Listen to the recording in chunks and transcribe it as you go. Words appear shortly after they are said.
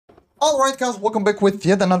Alright guys, welcome back with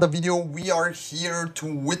yet another video. We are here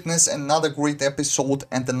to witness another great episode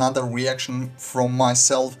and another reaction from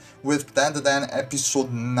myself with dandadan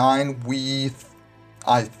episode 9.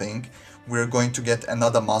 I think we're going to get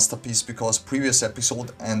another masterpiece because previous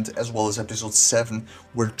episode and as well as episode 7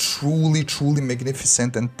 were truly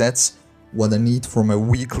magnificent, and that's what I need from a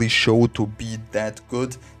weekly show to be that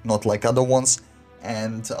good, not like other ones.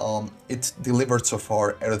 And it delivered so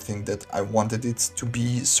far everything that I wanted it to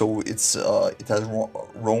be. So it has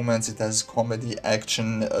romance, it has comedy,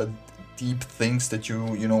 action, deep things that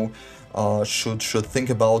you should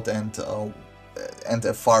think about, and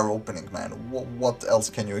a fire opening, man. What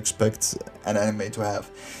else can you expect an anime to have?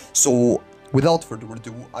 So without further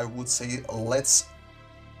ado, I would say let's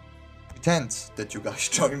pretend that you guys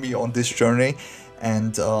join me on this journey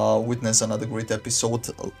and witness another great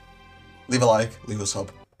episode. Leave a like, leave a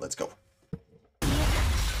sub, let's go.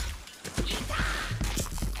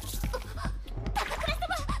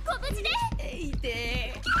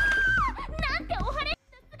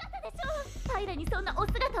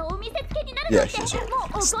 Yeah, he's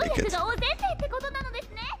naked.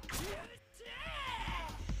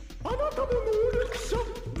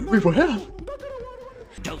 We were here.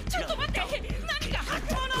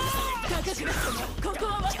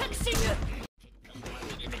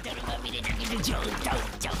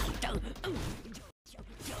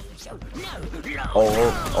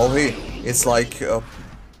 Hey, it's like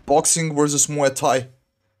boxing versus Muay Thai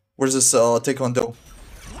versus Taekwondo.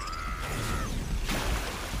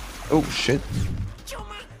 Oh shit.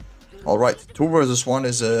 Alright, 2 versus 1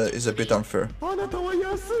 is a bit unfair.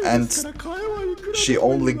 And she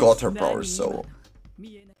only got her powers, so...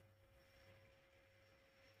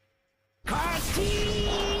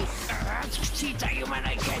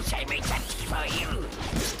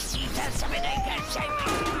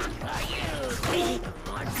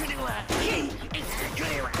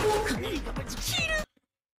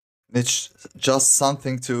 It's just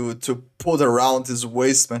something to put around his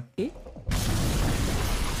waist, man.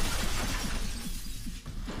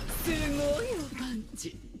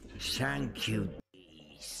 Thank you.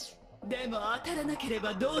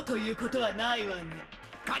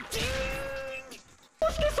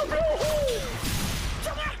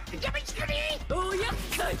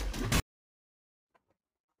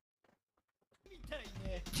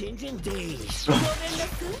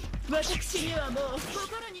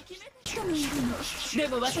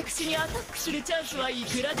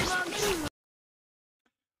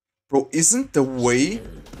 Bro, isn't the way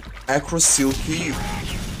Acro Silky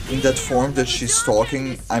in that form that she's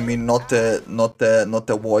talking, I mean not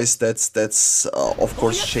the voice that's of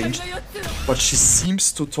course changed, but she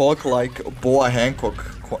seems to talk like Boa Hancock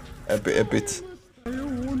a bit.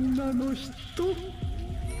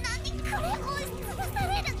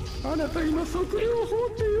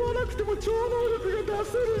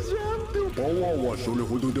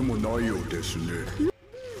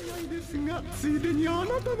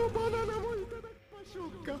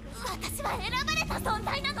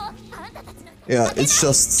 Yeah, it's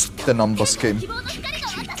just the numbers game.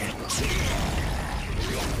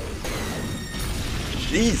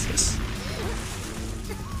 Jesus.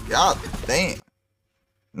 God damn.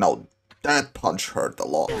 Now that punch hurt a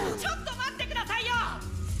lot.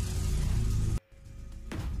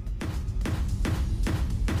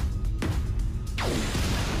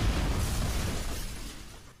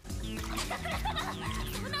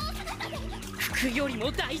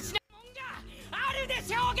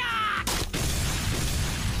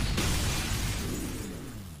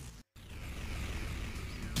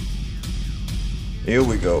 Here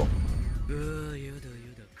we go.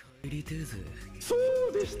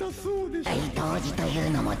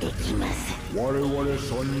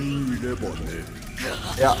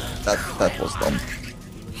 Yeah, that was dumb.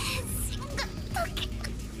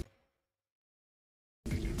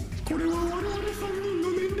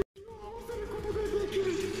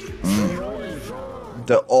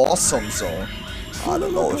 The awesome zone. I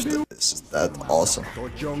don't know if this is that awesome.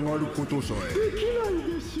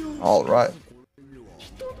 Alright.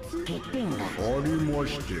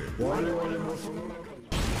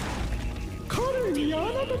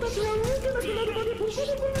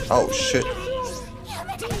 Oh shit.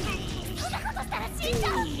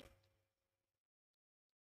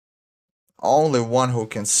 Only one who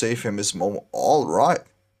can save him is Momo. Alright.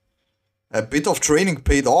 A bit of training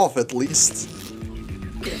paid off at least.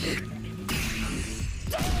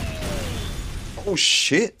 Oh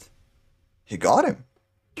shit. He got him.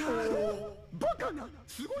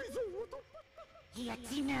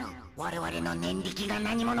 我々の念力が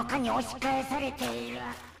何者かに押し返されている。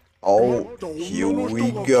Oh, here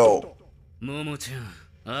we go. Momo chan,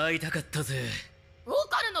 会いたかったぜ。オ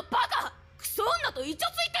カルのバカ、クソ女とイチャ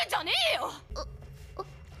ついてんじゃねえよ。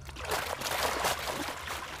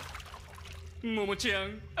Momo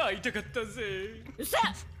chan, 会いたかったぜ。うせ、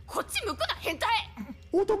こっち向くな変態。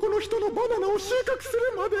男の人のバナナを収穫する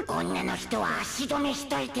まで女の人は足止めし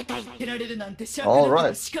といてたい。得られるなんてしゃべる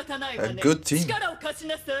の仕方ないわね。力を貸し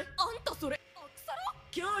なさい。あんたそれ、アクサラ？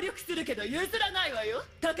協力するけど譲らないわよ。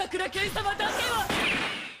高倉健様だけは。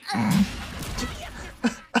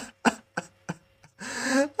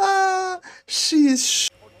She is.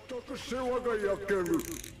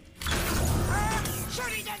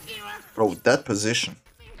 Bro, that position.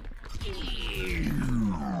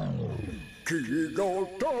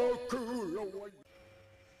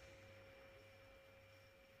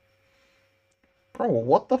 Bro,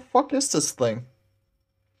 what the fuck is this thing?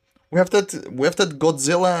 We have that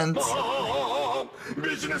Godzilla and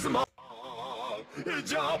businessman,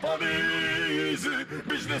 Japanese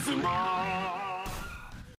businessman.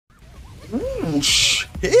 Ooh,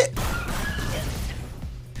 shit.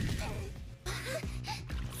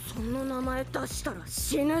 その名前出したら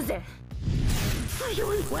死ぬぜ。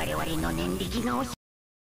強い我々の念力が。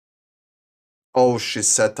Oh, she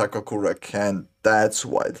said Takakura can. That's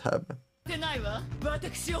why it happened.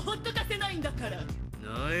 私をほっとかせないんだから。な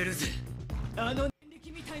えるぜ。あの念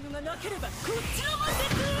力みたいのがなければこっちの番で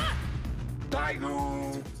すわ。大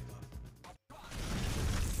軍。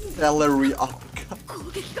Valerie Alka.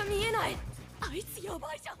 攻撃が見えない。あいつや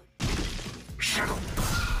ばいじゃん。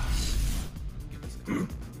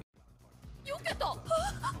よけた。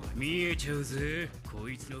見えちゃうぜ。こ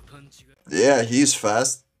いつのパンチが。Yeah, he's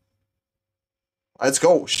fast. Let's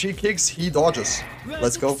go. She kicks, he dodges.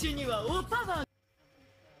 Let's go.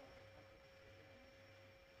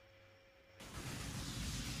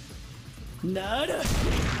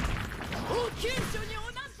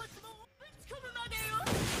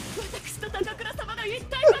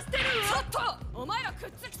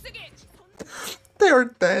 They are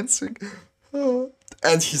dancing.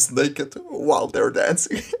 And he's naked while they're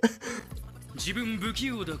dancing.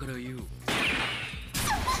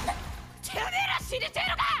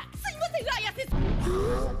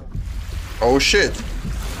 Oh shit.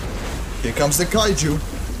 Here comes the kaiju.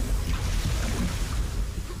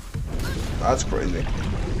 That's crazy.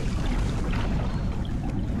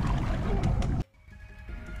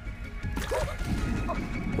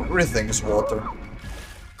 Everything is water.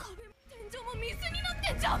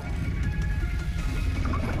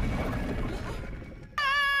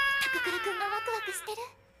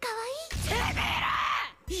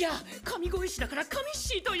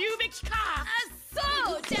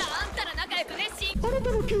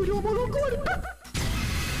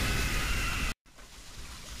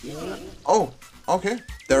 Oh, okay.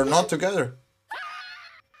 They're not together.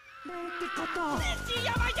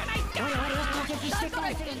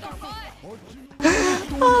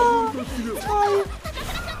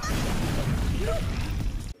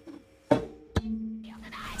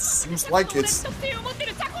 Seems like it's...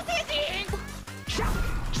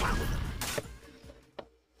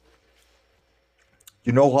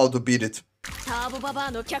 You know how to beat it. ターボババ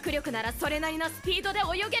アの脚力ならそれなりのスピードで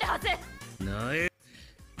泳げるはず。なえ。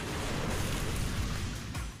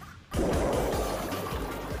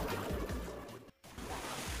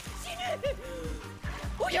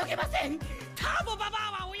泳げません。ターボババ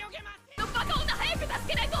アは泳げません。バカ女早く助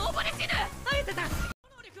けないと溺れ死ぬ。綾瀬さん、能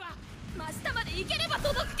力は真下まで行ければ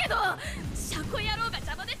届くけど、シャコ野郎が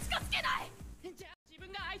邪魔で近づけない。じゃあ自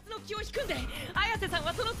分があいつの気を引くんで、綾瀬さん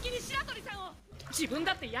はその隙に白鳥さんを。自分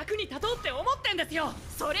だって役に立とうって思ってんですよ。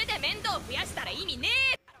それで面倒増やしたら意味ね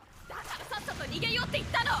えだろ。だからさっさと逃げようって言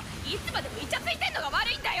ったの。いつまでもイチャついてんのが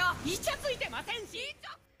悪いんだよ。イチャついてませんし。イチ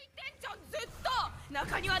ャついてんじゃんずっと。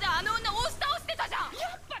中庭であの女押し倒してたじゃん。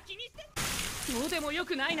やっぱ気にしてどうでもよ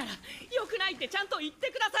くないならよくないってちゃんと言っ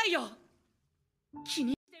てくださいよ。気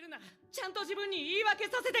にしてるならちゃんと自分に言い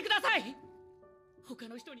訳させてください。他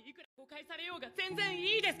の人にいくら誤解されようが全然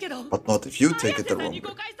いいですけど、 But not if you take it the wrong way.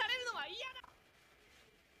 誤解されるのは嫌だ。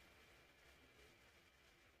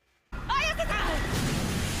綾瀬さん。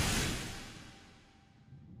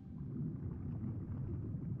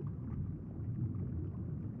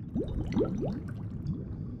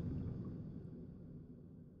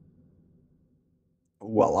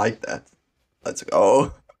Ooh, I like that. Let's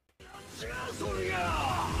go.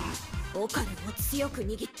 お金を強く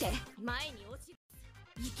握って前に落ちる。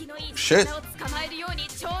息のいい Shit. 魚を捕まえるように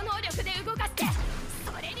超能力で動かして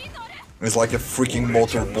それに乗る。 It's like a freaking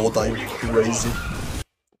motorboat. I'm crazy.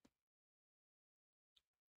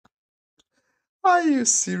 Are you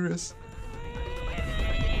serious?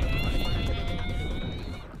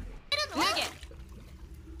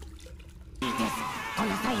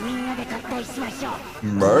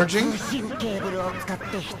 Merging? ケーブルを使っ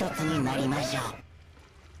て一つになりましょう。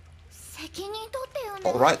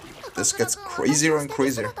 Alright, this gets crazier and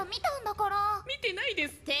crazier. 見てないで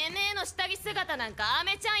す。てめえの下着姿なんかア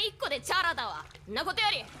メちゃん1個でチャラだわ。んなことよ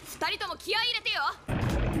り2人とも気合い入れてよ。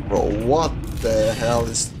 Bro, what the hell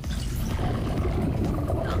is...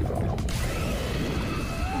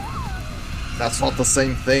 That's not the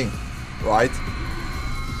same thing, right?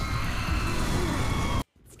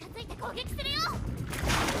 近づいて攻撃するよ。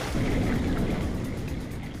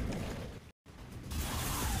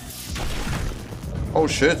 Oh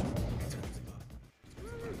shit.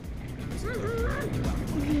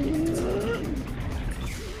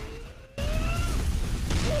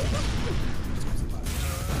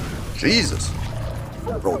 Jesus.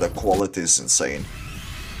 Bro, the quality is insane.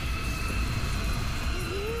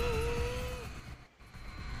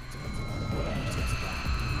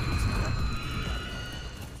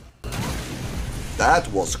 That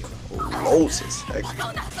was close as heck.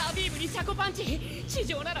 バービームにシャコパンチ。地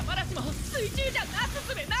上ならまだしも水中じゃなす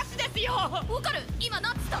すべなしですよ。オカル今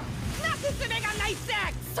なんつった？なすすべがないっす。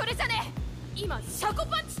それじゃねえ。今シャコ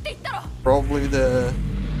パンチって言ったろ。 Probably the...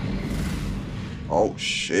 Oh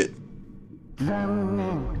shit. 残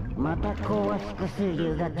念。また高圧縮水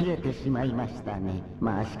流が切れてしまいましたね。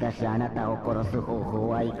まあしかしあなたを殺す方法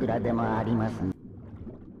はいくらでもありますね。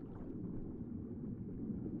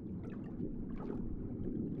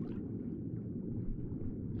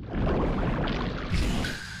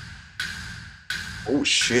 Oh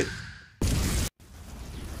shit.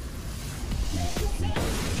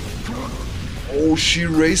 Oh, she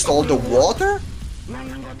raised all the water?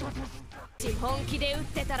 本気で撃っ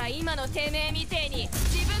てたら今のてめえみてえに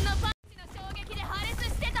自分のパンチの衝撃で破裂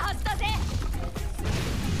してたはずだぜ。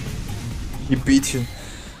 He beat him.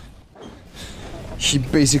 He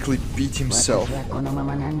basically beat himself. 私はこのま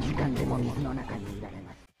ま何時間でも水の中にいられ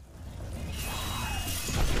ま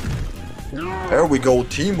す。 There we go,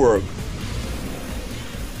 teamwork.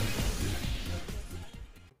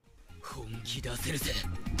 本気出せるぜ。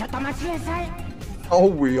ちょっと待ちなさい。 Oh,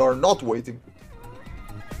 we are not waiting.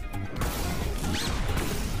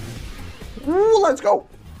 Ooh, let's go.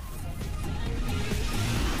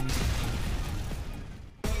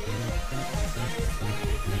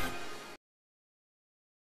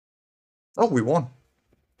 Oh, we won.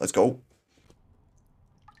 Let's go.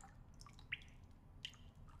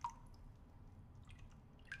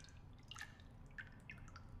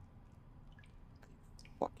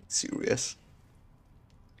 Fucking serious.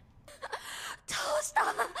 どうした？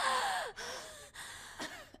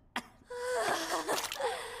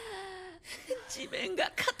地面が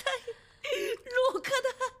硬い。廊下だ。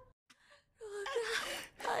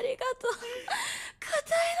ありがとう。硬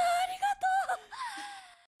いのありがと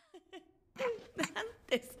う。なん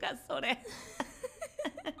ですかそれ。わか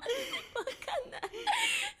んない。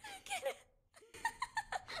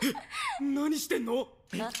何してんの？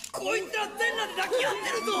こいつら全裸で抱き合って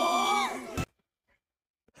るぞ。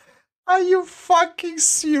 Are you fucking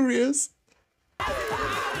serious?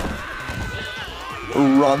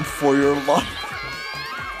 Run for your life.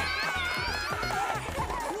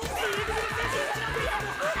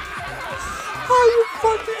 Are you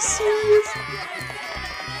fucking serious?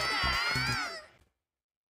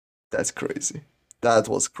 That's crazy. That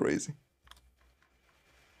was crazy.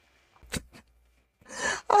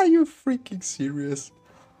 Are you freaking serious?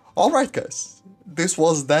 Alright guys, this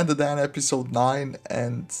was dandadan episode 9,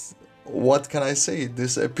 and what can I say?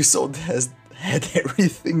 This episode has had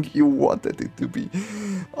everything you wanted it to be.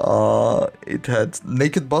 It had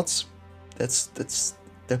naked butts. That's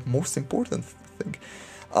the most important thing.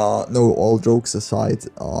 No, all jokes aside,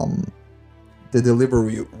 the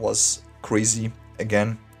delivery was crazy.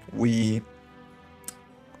 Again, we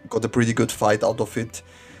got a pretty good fight out of it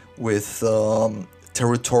with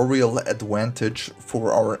territorial advantage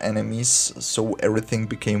for our enemies, so everything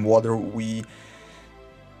became water. We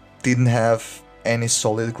didn't have any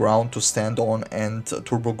solid ground to stand on, and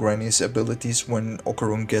Turbo Granny's abilities, when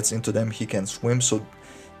Okarun gets into them, he can swim, so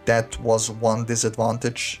that was one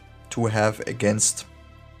disadvantage to have against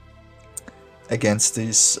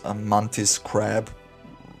this mantis crab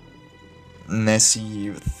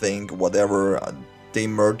Nessie thing, whatever. They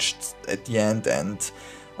merged at the end, and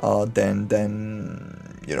then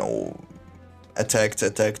you know, attacked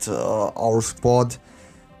our squad.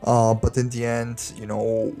 But in the end, you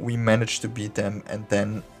know, we managed to beat them, and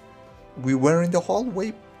then we were in the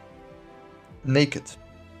hallway naked.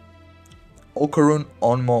 Okarun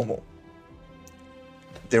on Momo.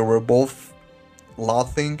 They were both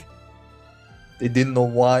laughing. They didn't know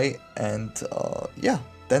why, and yeah,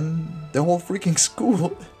 then the whole freaking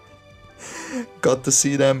school got to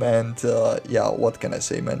see them, and yeah, what can I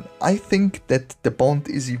say, man? I think that the bond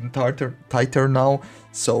is even tighter now,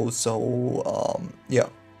 so yeah,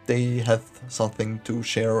 they have something to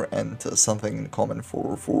share and something in common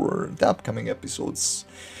for the upcoming episodes,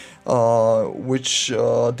 which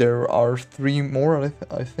there are 3 more,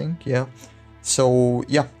 I think, yeah. So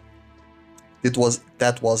yeah, that was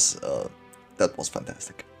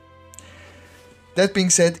fantastic. That being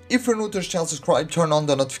said, if you're new to this channel, subscribe, turn on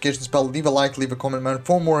the notifications bell, leave a like, leave a comment, man.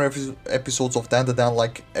 For more episodes of dandadan,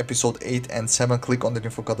 like episode 8 and 7, click on the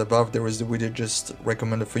info card above. There is the video just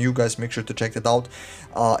recommended for you guys. Make sure to check it out.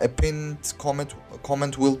 A pinned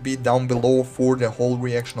comment will be down below for the whole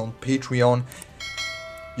reaction on Patreon.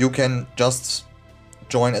 You can just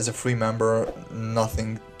join as a free member,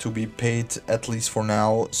 nothing to be paid, at least for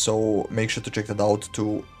now. So make sure to check that out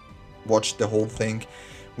to watch the whole thing.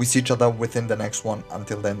 We see each other within the next one.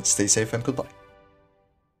 Until then, stay safe and goodbye.